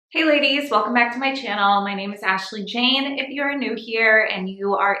Hey ladies, welcome back to my channel. My name is Ashley Jane. If you are new here and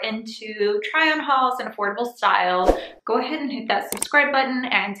you are into try on hauls and affordable style, go ahead and hit that subscribe button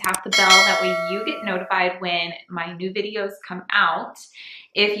and tap the bell. That way you get notified when my new videos come out.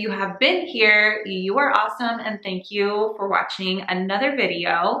 If you have been here, you are awesome and thank you for watching another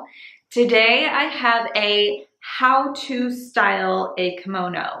video. Today I have a how to style a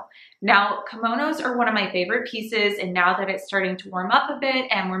kimono. Now, kimonos are one of my favorite pieces, and now that it's starting to warm up a bit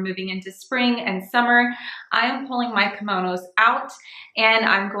and we're moving into spring and summer, I am pulling my kimonos out and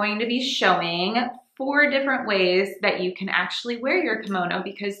I'm going to be showing 4 different ways that you can actually wear your kimono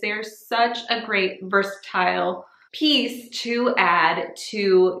because they're such a great versatile piece to add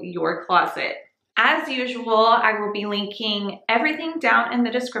to your closet. As usual, I will be linking everything down in the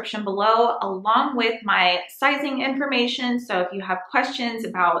description below along with my sizing information. So if you have questions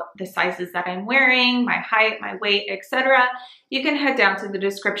about the sizes that I'm wearing, my height, my weight, etc., you can head down to the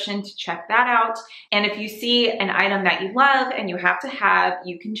description to check that out. And if you see an item that you love and you have to have,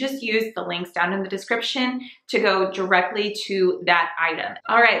 you can just use the links down in the description to go directly to that item.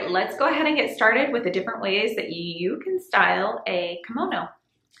 All right, let's go ahead and get started with the different ways that you can style a kimono.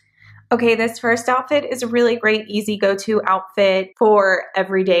 Okay, this first outfit is a really great, easy go-to outfit for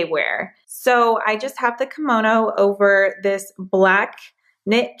everyday wear. So I just have the kimono over this black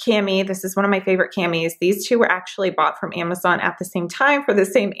knit cami. This is one of my favorite camis. These two were actually bought from Amazon at the same time for the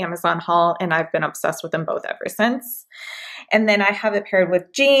same Amazon haul, and I've been obsessed with them both ever since. And then I have it paired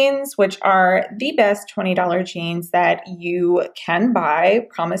with jeans, which are the best $20 jeans that you can buy.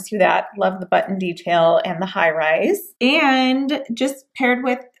 Promise you that. Love the button detail and the high rise. And just paired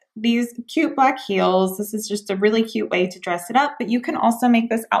with these cute black heels. This is just a really cute way to dress it up, but you can also make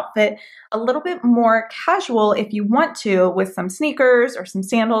this outfit a little bit more casual if you want to with some sneakers or some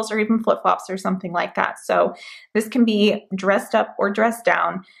sandals or even flip-flops or something like that. So this can be dressed up or dressed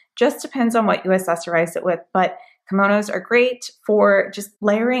down, just depends on what you accessorize it with, but kimonos are great for just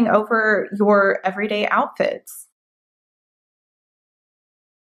layering over your everyday outfits.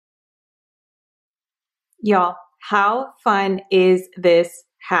 Y'all, how fun is this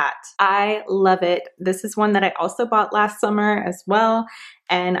hat? I love it. This is one that I also bought last summer as well,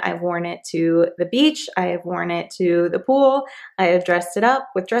 and I've worn it to the beach. I have worn it to the pool. I have dressed it up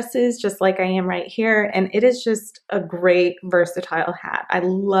with dresses just like I am right here, and it is just a great versatile hat. I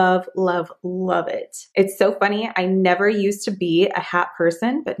love, love, love it. It's so funny. I never used to be a hat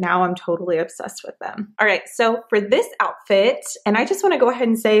person, but now I'm totally obsessed with them. All right, so for this outfit, and I just want to go ahead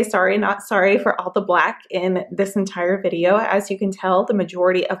and say sorry, not sorry for all the black in this entire video. As you can tell, the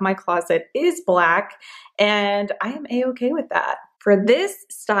majority of my closet is black, and I am a-okay with that. For this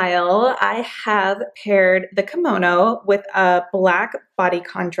style, I have paired the kimono with a black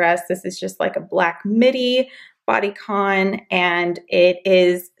bodycon dress. This is just like a black midi bodycon, and it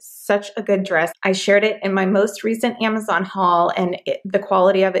is such a good dress. I shared it in my most recent Amazon haul, and the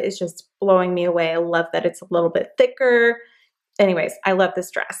quality of it is just blowing me away. I love that it's a little bit thicker. Anyways, I love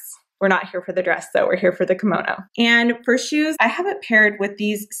this dress. We're not here for the dress though, we're here for the kimono. And for shoes, I have it paired with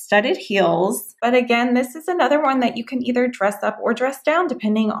these studded heels. But again, this is another one that you can either dress up or dress down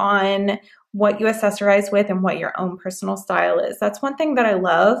depending on what you accessorize with and what your own personal style is. That's one thing that I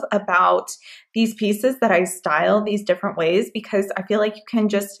love about these pieces that I style these different ways, because I feel like you can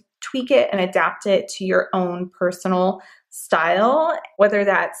just tweak it and adapt it to your own personal style, whether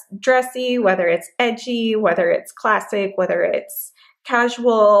that's dressy, whether it's edgy, whether it's classic, whether it's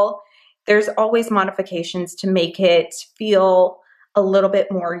casual. There's always modifications to make it feel a little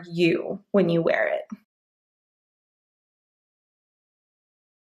bit more you when you wear it.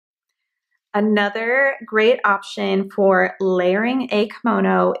 Another great option for layering a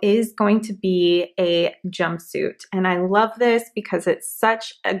kimono is going to be a jumpsuit. And I love this because it's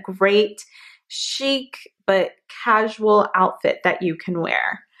such a great chic but casual outfit that you can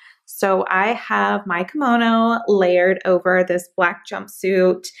wear. So I have my kimono layered over this black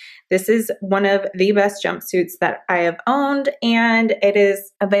jumpsuit. This is one of the best jumpsuits that I have owned, and it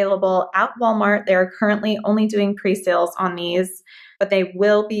is available at Walmart. They're currently only doing pre-sales on these, but they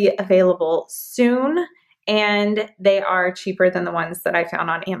will be available soon, and they are cheaper than the ones that I found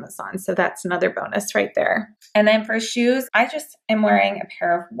on Amazon. So that's another bonus right there. And then for shoes, I just am wearing a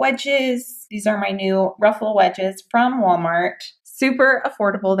pair of wedges. These are my new ruffle wedges from Walmart. Super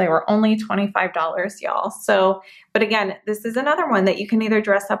affordable. They were only $25, y'all. So, but again, this is another one that you can either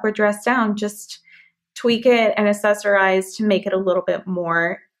dress up or dress down. Just tweak it and accessorize to make it a little bit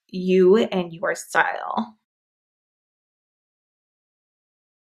more you and your style.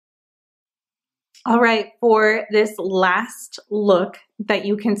 All right, for this last look that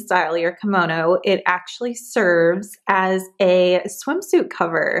you can style your kimono, it actually serves as a swimsuit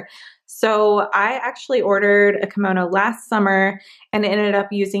cover. So I actually ordered a kimono last summer and ended up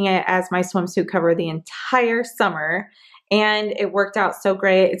using it as my swimsuit cover the entire summer. And it worked out so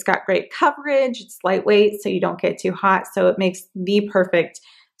great. It's got great coverage, it's lightweight so you don't get too hot. So it makes the perfect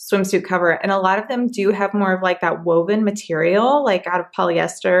swimsuit cover. And a lot of them do have more of like that woven material, like out of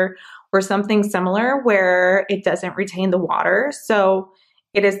polyester or something similar where it doesn't retain the water. So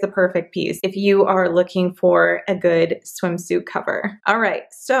it is the perfect piece if you are looking for a good swimsuit cover. All right,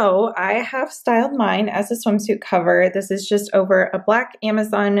 so I have styled mine as a swimsuit cover. This is just over a black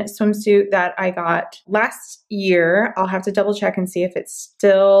Amazon swimsuit that I got last year. I'll have to double check and see if it's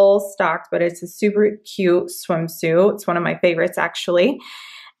still stocked, but it's a super cute swimsuit. It's one of my favorites actually.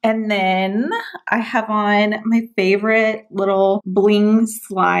 And then I have on my favorite little bling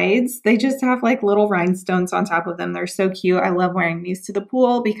slides. They just have like little rhinestones on top of them. They're so cute. I love wearing these to the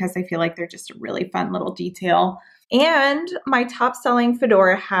pool because I feel like they're just a really fun little detail. And my top selling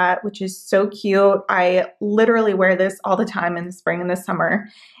fedora hat, which is so cute. I literally wear this all the time in the spring and the summer.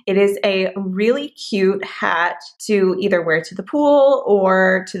 It is a really cute hat to either wear to the pool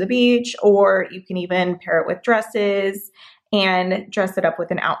or to the beach, or you can even pair it with dresses and dress it up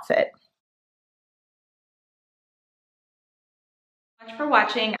with an outfit. Thanks for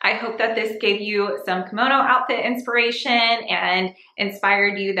watching. I hope that this gave you some kimono outfit inspiration and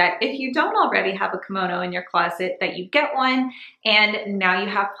inspired you that if you don't already have a kimono in your closet, that you get one, and now you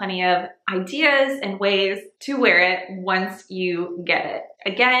have plenty of ideas and ways to wear it once you get it.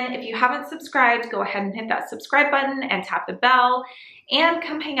 Again, if you haven't subscribed, go ahead and hit that subscribe button and tap the bell, and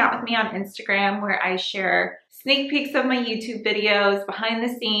come hang out with me on Instagram where I share sneak peeks of my YouTube videos, behind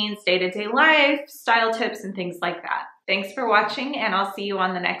the scenes, day-to-day life, style tips, and things like that. Thanks for watching, and I'll see you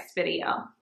on the next video.